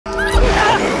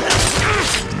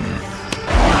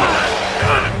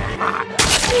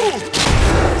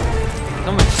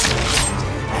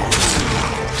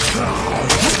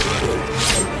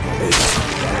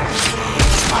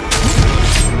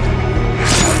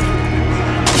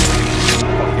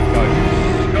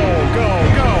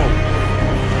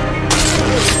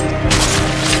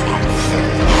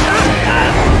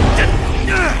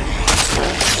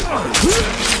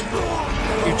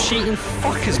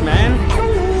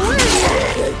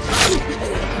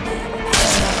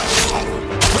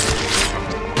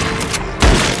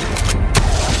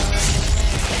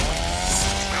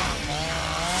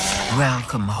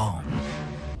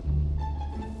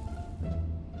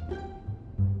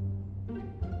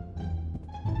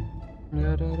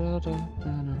That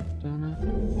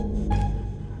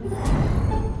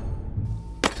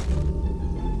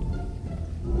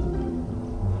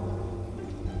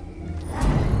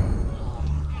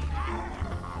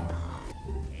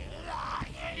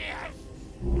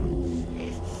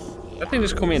thing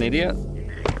just called me an idiot.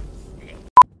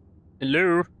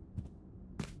 Hello?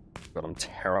 God, I'm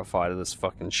terrified of this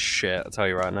fucking shit, I'll tell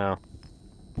you right now.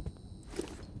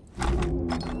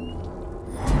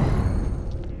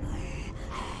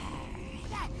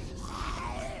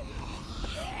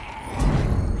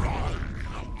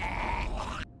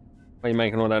 What are you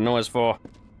making all that noise for?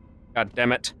 God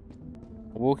damn it.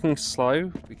 I'm walking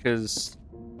slow because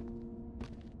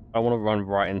I want to run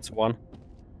right into one.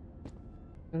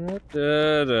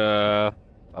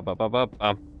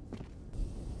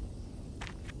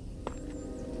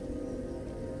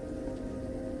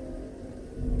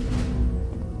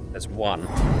 There's one.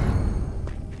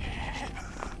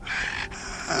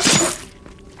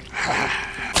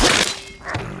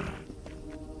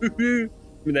 I'm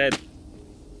dead.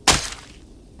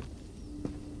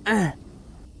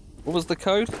 What was the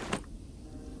code?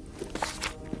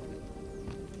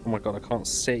 Oh my god, I can't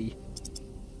see.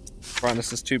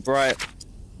 Brightness is too bright.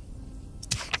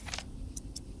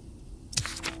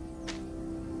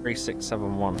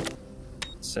 3671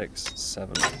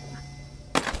 67.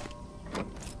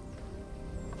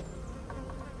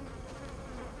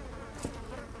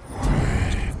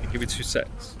 Give me 2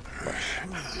 secs.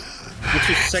 Give me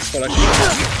 2 secs while I shoot.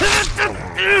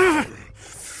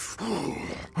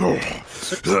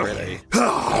 Really?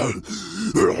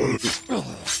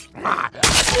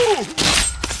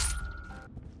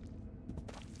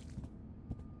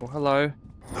 Oh, hello.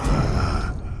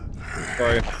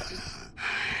 Bro.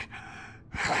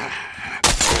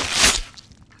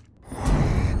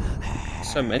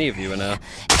 So many of you in there.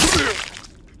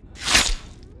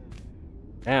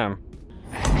 Damn.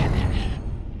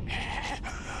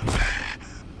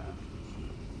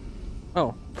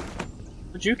 Oh.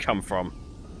 Where'd you come from?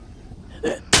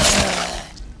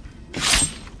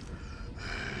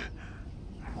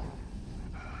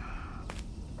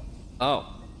 Oh.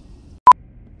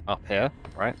 Up here,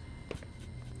 right?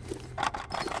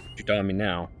 You die on me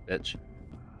now, bitch.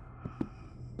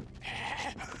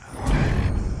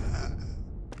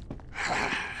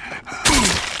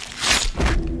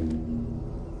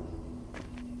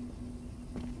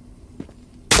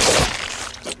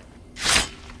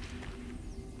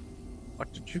 Where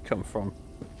did you come from?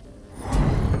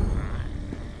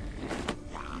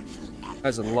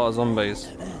 There's a lot of zombies.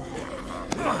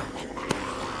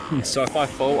 So if I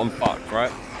fall, I'm fucked,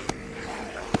 right?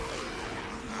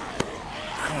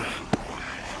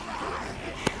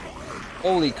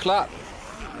 Holy crap!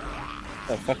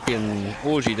 A fucking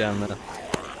orgy down there.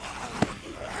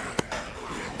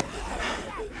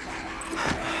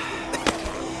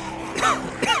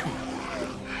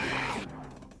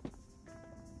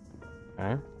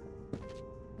 Huh?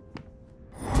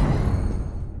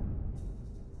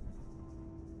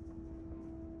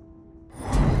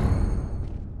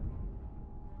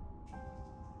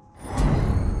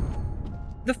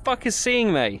 The fuck is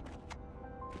seeing me?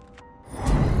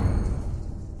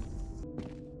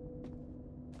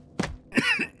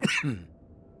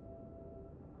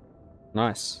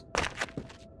 Nice.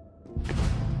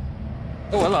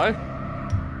 Oh, hello.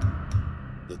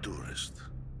 The tourist.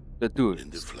 The tourist. In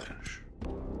the flesh.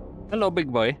 Hello,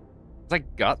 big boy. Is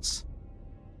that guts?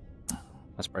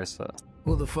 Nice bracelet.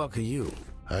 Who the fuck are you?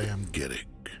 I am Garrick.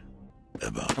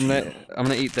 About I'm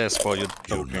gonna eat this while you're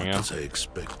you're talking. not as I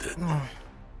expected.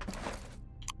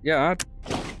 Yeah, I'd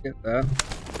get that.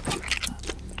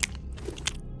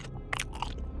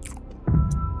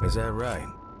 Is that right?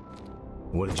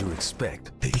 What did you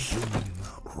expect? A human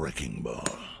wrecking ball.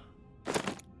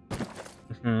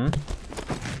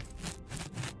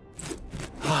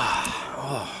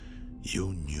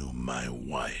 You knew my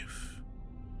wife,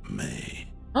 May.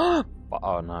 Oh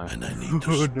no. And I need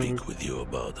to speak with you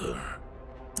about her.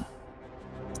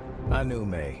 I knew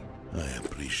May. I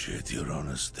appreciate your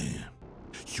honesty.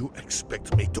 You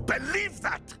expect me to believe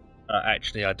that?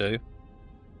 Actually, I do.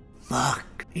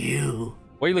 Fuck you.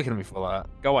 What are you looking at me for like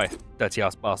that? Go away, dirty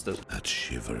ass bastard. That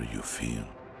shiver you feel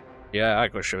Yeah, I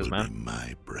got shivers, will man. be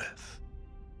my breath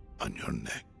on your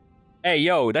neck. Hey,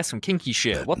 yo, that's some kinky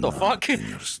shit. That What the knot fuck? in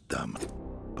your stomach,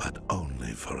 but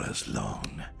only for as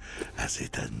long as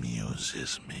it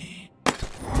amuses me.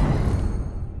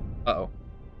 Uh-oh.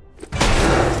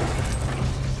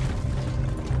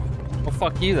 Well,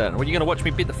 fuck you then. What, are you gonna watch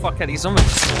me beat the fuck out of these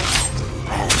zombies?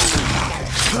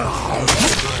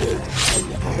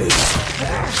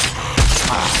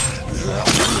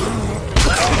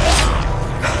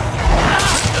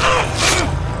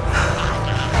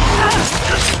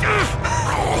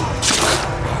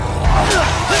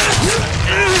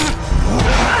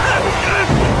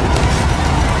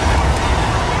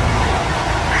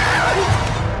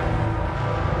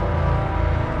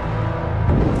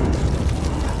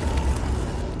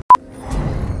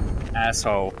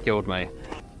 asshole killed me.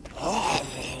 Oh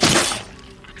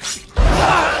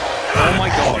my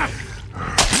god.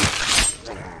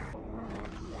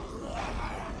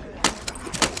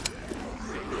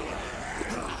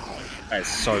 There's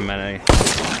so many.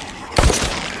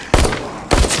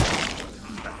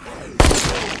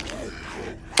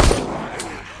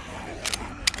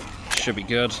 Should be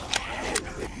good.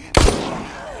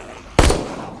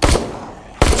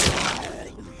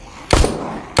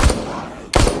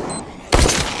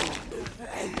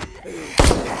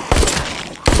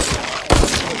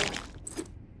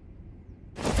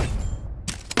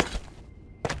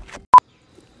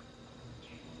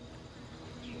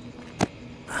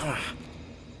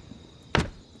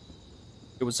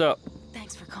 Hey, what's up?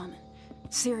 Thanks for coming.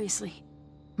 Seriously.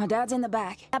 My dad's in the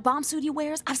back. That bomb suit he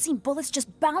wears, I've seen bullets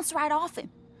just bounce right off him.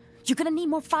 You're gonna need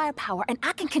more firepower, and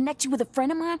I can connect you with a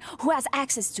friend of mine who has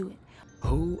access to it.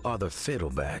 Who are the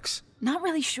Fiddlebacks? Not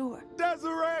really sure.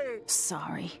 Desiree!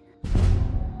 Sorry.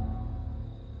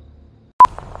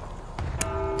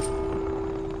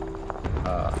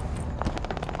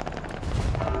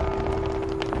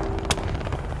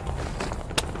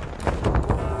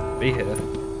 Be here.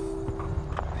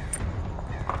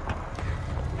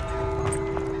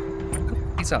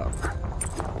 He's up.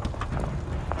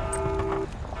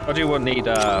 I do want need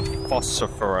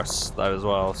phosphorus though as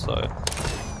well, so.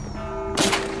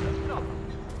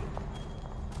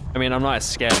 I mean, I'm not as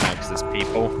scared now because there's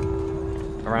people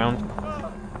around.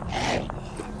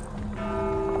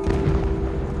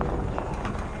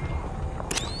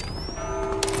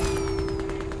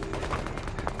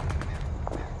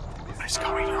 What's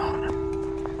going on?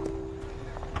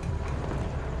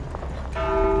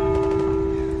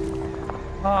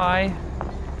 Hi.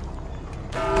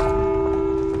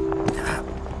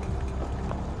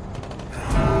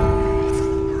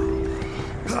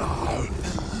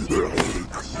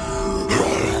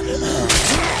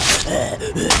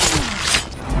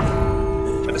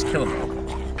 I just kill him.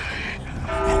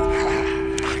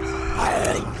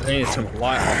 I need some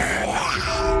light off.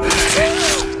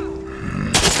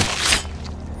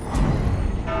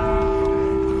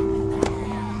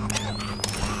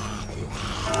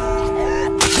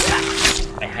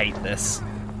 I hate this.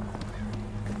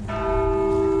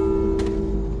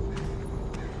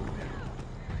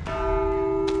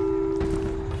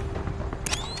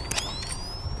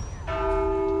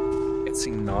 It's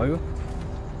no.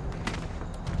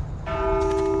 What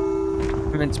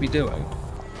am I meant to be doing?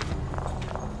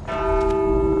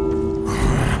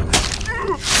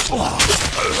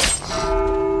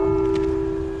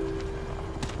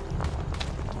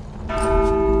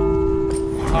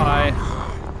 Hi.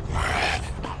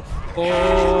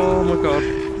 Oh my god.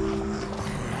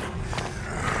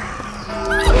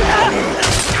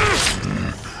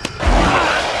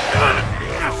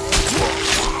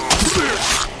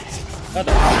 What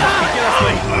the fuck? Get off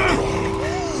me!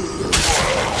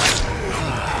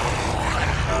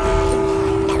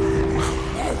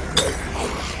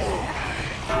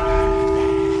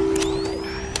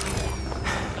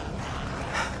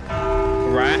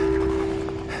 Rat.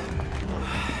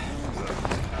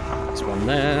 There's one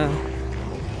there.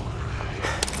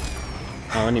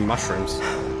 Oh, I need mushrooms.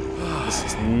 This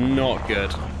is not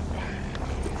good.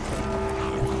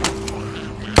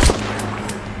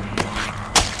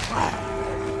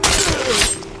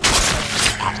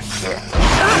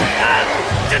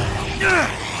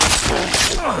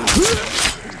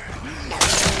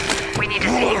 We need to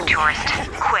see you, tourist.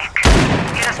 Quick.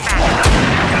 Get us back.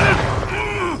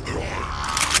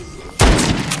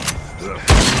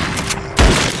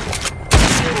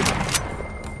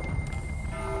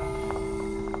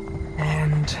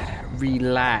 And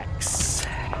relax.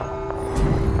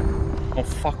 Oh,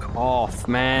 fuck off,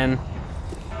 man.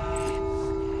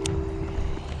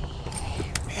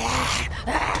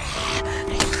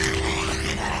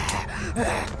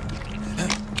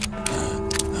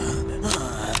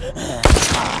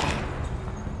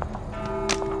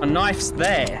 A knife's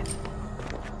there.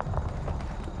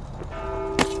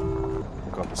 Oh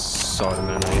god, there's so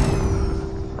many.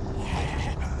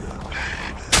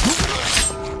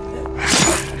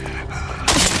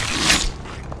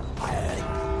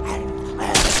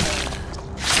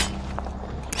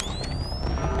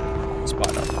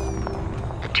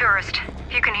 Tourist,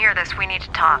 if you can hear this, we need to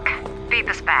talk. Feed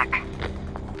this back.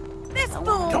 This fool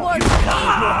was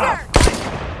dirt!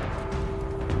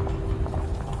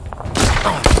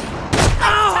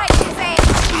 Take his ass!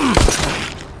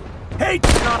 Hey,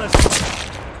 honest!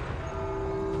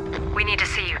 We need to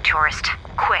see you, tourist.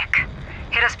 Quick.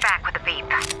 Hit us back with a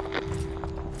beep.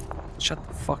 Shut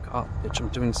the fuck up, bitch. I'm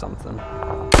doing something.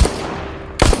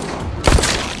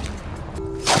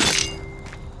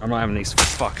 I'm not having these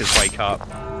fuckers wake up.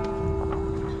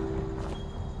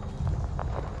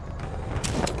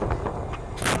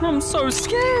 I'm so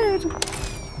scared!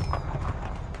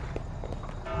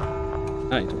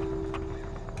 No, you don't.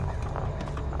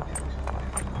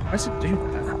 Why does it do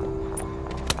that?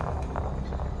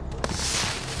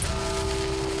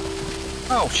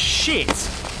 Oh, shit!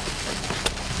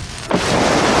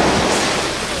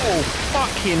 Oh,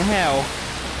 fucking hell!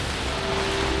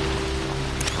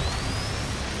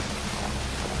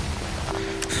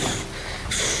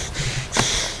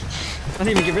 I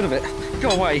didn't even get rid of it. Go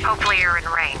away. Hopefully you're in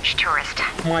range, tourist.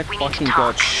 My We fucking need to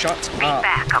god, talk. shut Be up.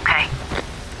 back, okay?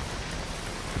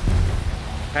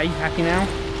 Okay, happy now?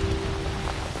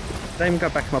 Don't even go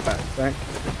back in my backpack.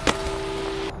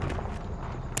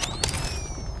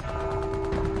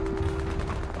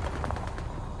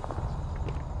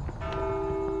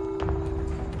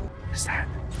 What's that?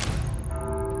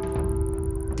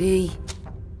 D,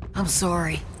 I'm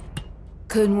sorry.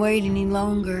 Couldn't wait any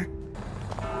longer.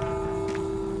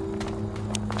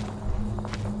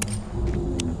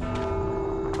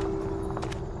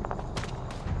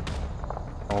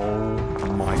 Oh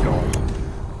my god.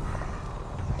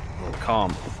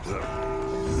 Calm.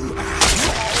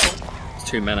 It's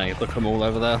too many. Look at them all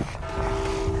over there.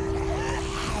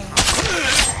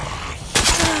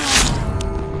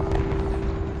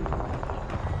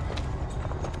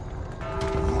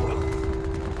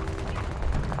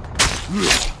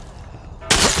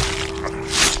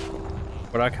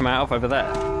 Where do I come out of? Over there?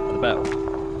 At the bell?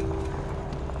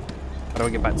 How do I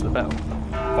get back to the bell?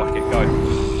 Fuck it, go.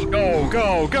 Go,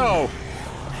 go, go!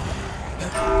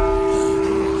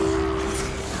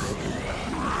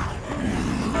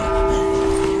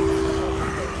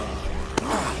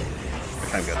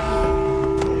 Okay, good.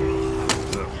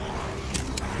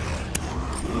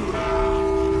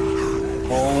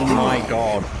 Oh my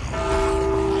god.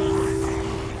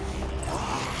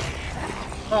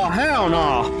 Oh, hell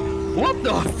no! What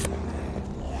the f-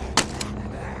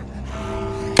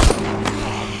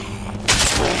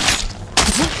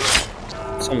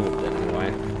 Some of them did anyway.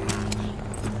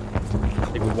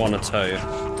 Maybe one or two.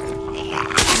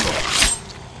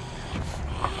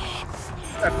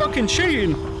 They're fucking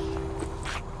shooting!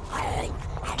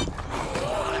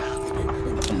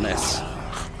 On this.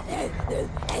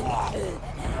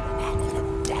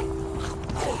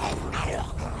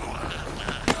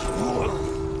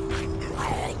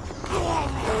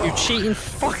 You cheating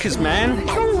fuckers, man!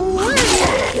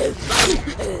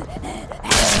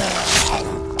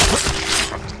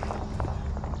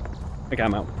 Okay,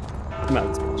 I'm out. I'm out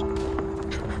of this bitch.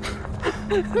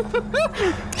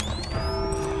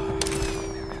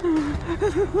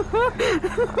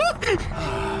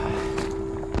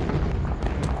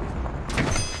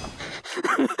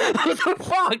 What the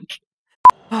fuck?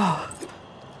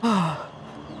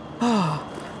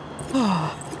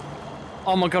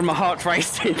 Oh my god, my heart's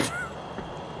racing.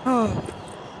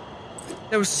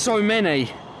 There were so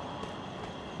many.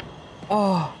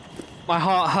 Oh, my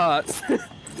heart hurts.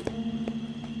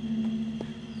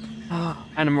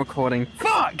 And I'm recording.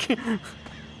 Fuck!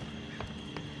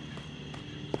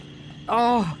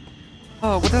 Oh,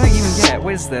 what did I even get?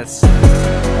 Where's this?